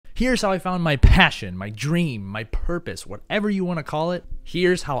Here's how I found my passion, my dream, my purpose, whatever you want to call it.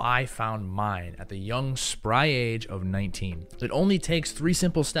 Here's how I found mine at the young, spry age of 19. It only takes 3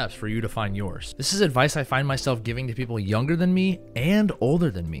 simple steps for you to find yours. This is advice I find myself giving to people younger than me and older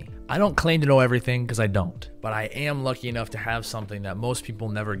than me. I don't claim to know everything because I don't, but I am lucky enough to have something that most people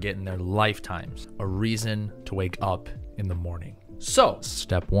never get in their lifetimes: a reason to wake up in the morning. So,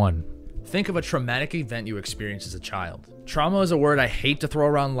 step 1. Think of a traumatic event you experienced as a child. Trauma is a word I hate to throw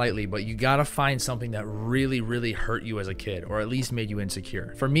around lightly, but you gotta find something that really hurt you as a kid, or at least made you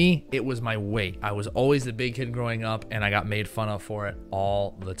insecure. For me, it was my weight. I was always the big kid growing up, and I got made fun of for it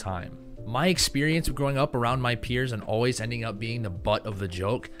all the time. My experience of growing up around my peers and always ending up being the butt of the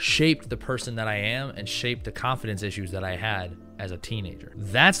joke shaped the person that I am and shaped the confidence issues that I had as a teenager.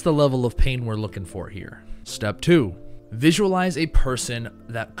 That's the level of pain we're looking for here. Step 2. Visualize a person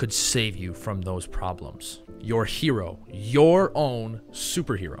that could save you from those problems. Your hero, your own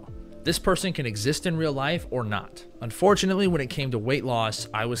superhero. This person can exist in real life or not. Unfortunately, when it came to weight loss,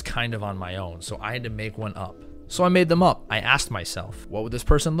 I was kind of on my own, so I had to make one up. So I made them up. I asked myself, what would this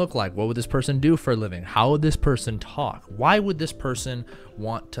person look like? What would this person do for a living? How would this person talk? Why would this person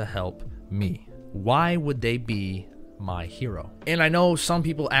want to help me? Why would they be my hero? And I know some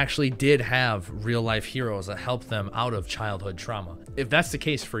people actually did have real life heroes that helped them out of childhood trauma. If that's the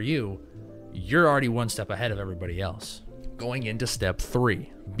case for you, you're already one step ahead of everybody else. Going into step 3,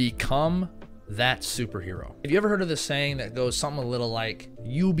 become that superhero. Have you ever heard of this saying that goes something a little like,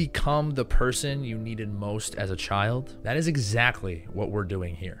 you become the person you needed most as a child? That is exactly what we're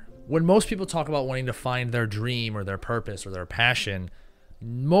doing here. When most people talk about wanting to find their dream or their purpose or their passion,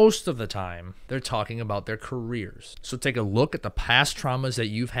 most of the time, they're talking about their careers. So take a look at the past traumas that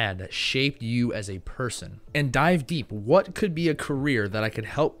you've had that shaped you as a person and dive deep. What could be a career that I could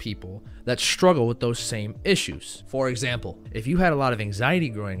help people that struggle with those same issues? For example, if you had a lot of anxiety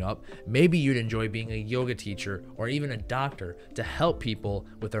growing up, maybe you'd enjoy being a yoga teacher or even a doctor to help people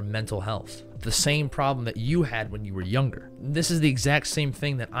with their mental health. The same problem that you had when you were younger. This is the exact same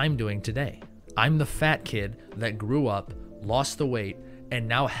thing that I'm doing today. I'm the fat kid that grew up, lost the weight, and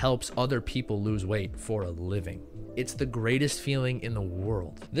now helps other people lose weight for a living. It's the greatest feeling in the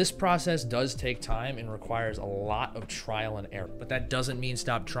world. This process does take time and requires a lot of trial and error, but that doesn't mean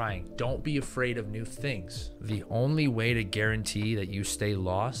stop trying. Don't be afraid of new things. The only way to guarantee that you stay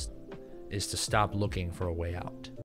lost is to stop looking for a way out.